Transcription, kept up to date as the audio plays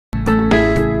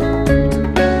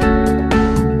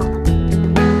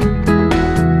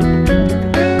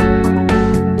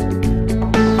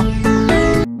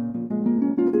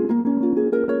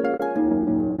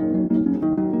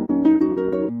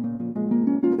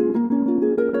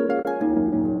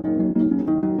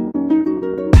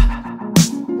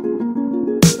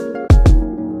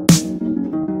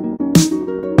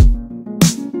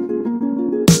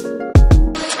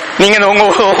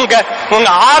உங்க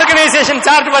organisation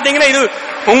chart பாத்தீங்கன்னா இது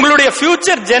உங்களுடைய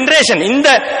ஃபியூச்சர் ஜெனரேஷன்.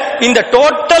 இந்த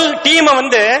டோட்டல் டீமை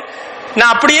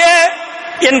நான் அப்படியே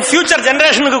என் ஃபியூச்சர்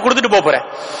ஜெனரேஷனுக்கு கொடுத்துட்டு போறேன்.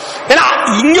 ஏன்னா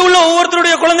இங்க உள்ள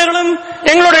ஒவ்வொருத்தருடைய குழந்தைகளும்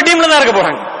எங்களோட டீம்ல தான் இருக்க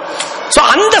போறாங்க. சோ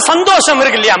அந்த சந்தோஷம்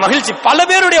இருக்கு இல்லையா, மகிழ்ச்சி. பல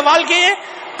பேருடைய வாழ்க்கையை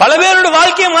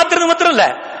மாத்துறது மாத்திரம் இல்ல,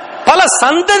 பல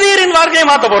சந்ததியரின் வாழ்க்கையை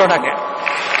மாத்த போறோம் நாங்க.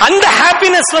 அந்த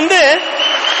ஹாப்பினஸ்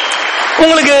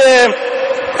உங்களுக்கு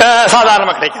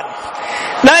சாதாரணமா கிடைக்காது.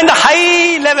 நான் இந்த ஹை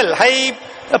லெவல் ஹை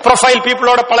ப்ரொஃபைல்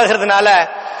பீப்புளோட பழகிறதுனால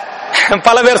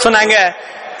பல பேர் சொன்னாங்க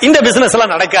இந்த பிசினஸ்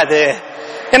எல்லாம் நடக்காது.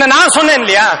 ஏன்னா நான் சொன்னேன்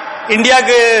இல்லையா,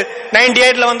 இந்தியாவுக்கு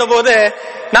 98ல வந்த போது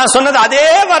நான் சொன்னது அதே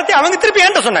வார்த்தை அவங்க திருப்பி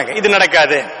என்கிட்ட சொன்னாங்க, இது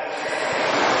நடக்காது.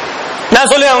 நான்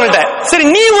சொல்லுவேன் அவங்கள்ட்ட, சரி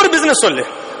நீ ஒரு பிசினஸ் சொல்லு,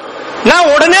 நான்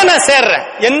உடனே நான் சேர்றேன்,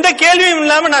 எந்த கேள்வியும்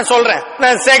இல்லாம நான் சொல்றேன்,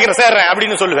 நான் சேர்றேன்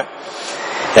அப்படின்னு சொல்லுவேன்.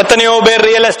 எத்தனையோ பேர்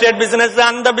ரியல் எஸ்டேட் பிசினஸ்,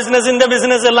 அந்த பிசினஸ், இந்த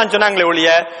பிசினஸ் எல்லாம் சொன்னாங்களே ஒழிய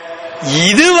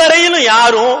இதுவரையிலும்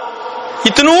யாரும்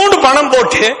இத்தினூண்டு பணம்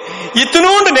போட்டு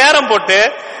இத்தினூண்டு நேரம் போட்டு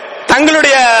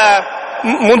தங்களுடைய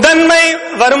முதன்மை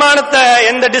வருமானத்தை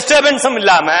எந்த டிஸ்டர்பன்ஸும்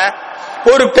இல்லாம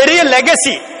ஒரு பெரிய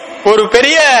லெகசி, ஒரு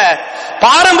பெரிய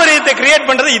பாரம்பரியத்தை கிரியேட்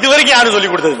பண்றது இதுவரைக்கும் யாரும்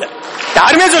சொல்லிக் கொடுத்தது இல்லை,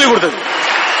 யாருமே சொல்லிக் கொடுத்தது.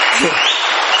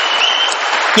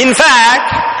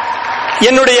 இன்ஃபேக்ட்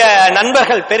என்னுடைய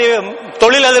நண்பர்கள் பெரிய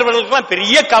தொழிலதிபர்களுக்கெல்லாம்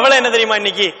பெரிய கவலை என்ன தெரியுமா,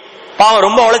 இன்னைக்கு பாவம்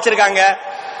ரொம்ப உழைச்சிருக்காங்க,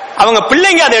 அவங்க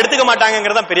பிள்ளைங்க அதை எடுத்துக்க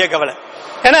மாட்டாங்கிறதா பெரிய கவலை.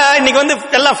 ஏன்னா இன்னைக்கு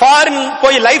எல்லாம் ஃபாரின்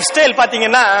போய் லைஃப் ஸ்டைல்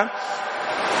பாத்தீங்கன்னா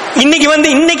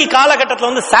இன்னைக்கு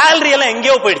காலகட்டத்தில் சேலரி எல்லாம்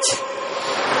எங்கேயோ போயிடுச்சு.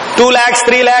 2 lakhs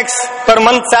 3 lakhs per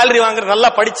month salary வாங்குறது, நல்லா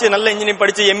படிச்சு நல்ல இன்ஜினியரிங்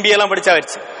படிச்சு MBA எல்லாம்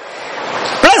படிச்சாச்சு.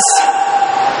 பிளஸ்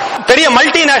பெரிய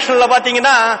மல்டிநேஷனல்ல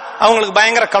பாத்தீங்கன்னா அவங்களுக்கு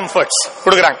பயங்கர கம்ஃபர்ட்ஸ்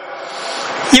கொடுக்குறாங்க.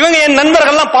 இவங்க என்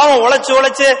நண்பர்கள்லாம் பாவம்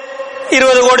உழைச்சு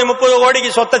 20 கோடி 30 கோடிக்கு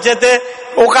சொத்தை சேர்த்து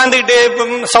உட்காந்துக்கிட்டு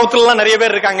சவுத்துல எல்லாம் நிறைய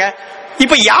பேர் இருக்காங்க.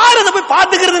 இப்ப யார் அதை போய்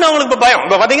பாத்துக்கிறதுன்னு அவங்களுக்கு பயம்.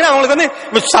 இப்ப பாத்தீங்கன்னா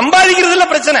அவங்களுக்கு சம்பாதிக்கிறதுல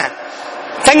பிரச்சனை,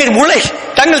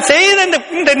 தங்கள் செய்த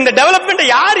இந்த டெவலப்மெண்ட்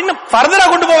யார் இன்னும் ஃபர்தரா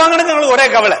கொண்டு போவாங்கன்னு ஒரே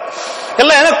கவலை.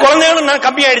 எல்லாம் ஏன்னா குழந்தைகளும்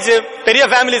கம்மி ஆயிடுச்சு, பெரிய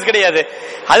ஃபேமிலிஸ் கிடையாது.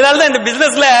 அதனாலதான் இந்த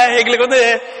பிசினஸ்ல எங்களுக்கு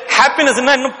ஹாப்பினஸ்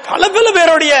இன்னும் பல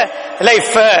பேருடைய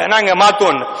லைஃப் நாங்க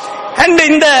மாத்துவோம். அண்ட்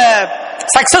இந்த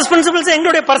சக்சஸ் பிரின்சிபிள்ஸ்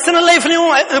எங்களுடைய பர்சனல்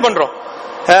லைஃப்லயும் இது பண்றோம்.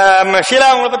 ஷீலா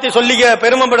அவங்களை பத்தி சொல்லிக்க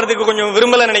பெருமைப்படுறதுக்கு கொஞ்சம்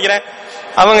விரும்பல நினைக்கிறேன்.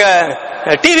 அவங்க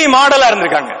டிவி மாடலா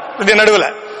இருந்திருக்காங்க. இது நடுவில்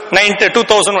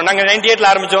 2001 நாங்க 98ல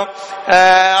ஆரம்பிச்சோம்.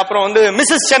 அப்புறம்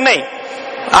மிஸ்ஸஸ் சென்னை,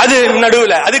 அது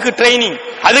நடுவில், அதுக்கு ட்ரைனிங்,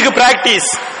 அதுக்கு பிராக்டிஸ்.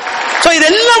 சோ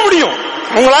இதெல்லாம் முடியும்,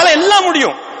 உங்களால எல்லாம்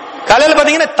முடியும். காலையில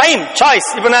பாத்தீங்கன்னா டைம் சாய்ஸ்.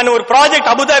 இப்ப நான் ஒரு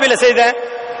ப்ராஜெக்ட் அபுதாபியில செய்தேன்,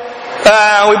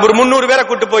 ஒரு 300 பேரை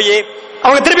கூட்டு போய்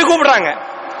அவங்க திருப்பி கூப்பிடுறாங்க.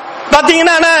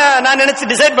 பாத்தீங்கன்னா நான் நினைச்சு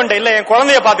டிசைட் பண்ணிட்டேன், இல்ல என்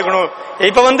குழந்தைய பாத்துக்கணும்.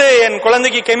 இப்ப என்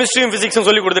குழந்தைக்கு கெமிஸ்ட்ரியும் பிசிக்ஸும்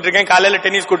சொல்லி கொடுத்துட்டு இருக்கேன். காலையில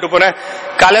டென்னிஸ் கூட்டு போறேன்,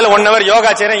 காலையில 1 hour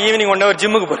யோகா செய்றேன், ஈவினிங் 1 hour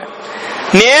ஜிம்முக்கு போறேன்.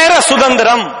 நேர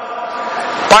சுதந்திரம்,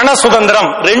 பண சுதந்திரம்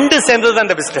ரெண்டு சேர்ந்தது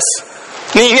அந்த பிசினஸ்.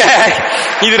 நீங்க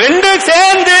இது ரெண்டு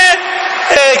சேர்ந்து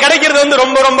கிடைக்கிறது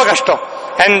ரொம்ப ரொம்ப கஷ்டம்.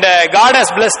 And God has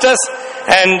blessed us.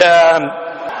 and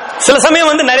சில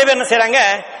சமயம் நிறைய பேர் என்ன செய்யறாங்க,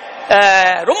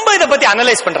 ரொம்ப இதை பத்தி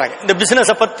அனலைஸ் பண்றாங்க. இந்த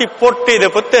பிசினஸ் பத்தி போட்டு இதை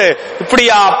பத்தி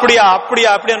இப்படியா அப்படியா அப்படியா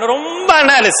அப்படியா ரொம்ப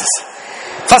அனாலிசிஸ்.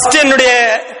 ஃபர்ஸ்ட் என்னுடைய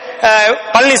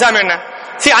பழனிசாமி என்ன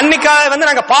அன்னைக்கா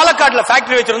நாங்க பாலக்காடுல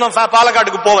ஃபேக்டரி வச்சிருந்தோம்.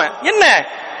 பாலக்காடுக்கு போவேன், என்ன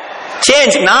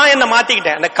சேஞ்ச், நான் என்ன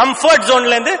மாத்திக்கிட்டேன். அந்த கம்ஃபர்ட்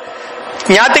ஜோன்ல இருந்து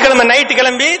ஞாயிற்றுக்கிழமை நைட்டு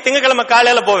கிளம்பி திங்கக்கிழமை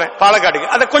காலையில போவேன் பாலக்காடுக்கு.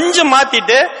 அதை கொஞ்சம்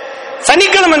மாத்திட்டு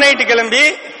சனிக்கிழமை நைட்டு கிளம்பி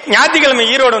ஞாயிற்றுக்கிழமை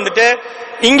ஈரோடு வந்துட்டு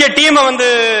இங்க டீமை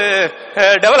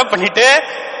டெவலப் பண்ணிட்டு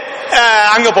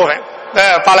அங்க போவேன்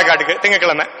பாலக்காட்டுக்கு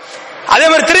திங்கக்கிழமை. அதே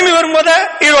மாதிரி திரும்பி வரும்போது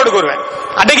ஈரோடுக்கு வருவேன்.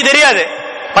 அன்னைக்கு தெரியாது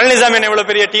பழனிசாமி எவ்வளவு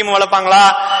பெரிய டீம் வளர்ப்பாங்களா,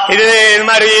 இது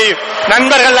மாதிரி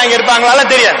நண்பர்கள் அங்க இருப்பாங்களா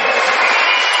தெரியாது.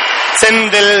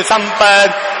 செந்தில்,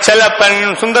 சம்பத், செல்லப்பன்,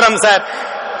 சுந்தரம் சார்.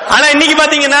 ஆனா இன்னைக்கு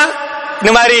பாத்தீங்கன்னா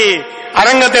இந்த மாதிரி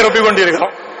அரங்கத்தை ரொப்பி கொண்டு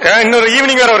இருக்கிறோம். இன்னொரு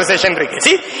ஈவினிங் வேற ஒரு செஷன் இருக்கு.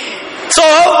 சோ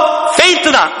ஃபெய்த்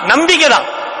தான், நம்பிக்கை தான்.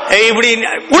 இப்படி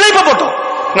உழைப்ப போட்டோம்.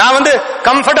 நான்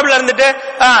கம்ஃபர்டபிளா இருந்துட்டு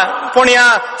போனியா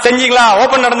செஞ்சீங்களா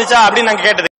ஓபன் நடந்துச்சா அப்படின்னு நாங்க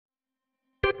கேட்டது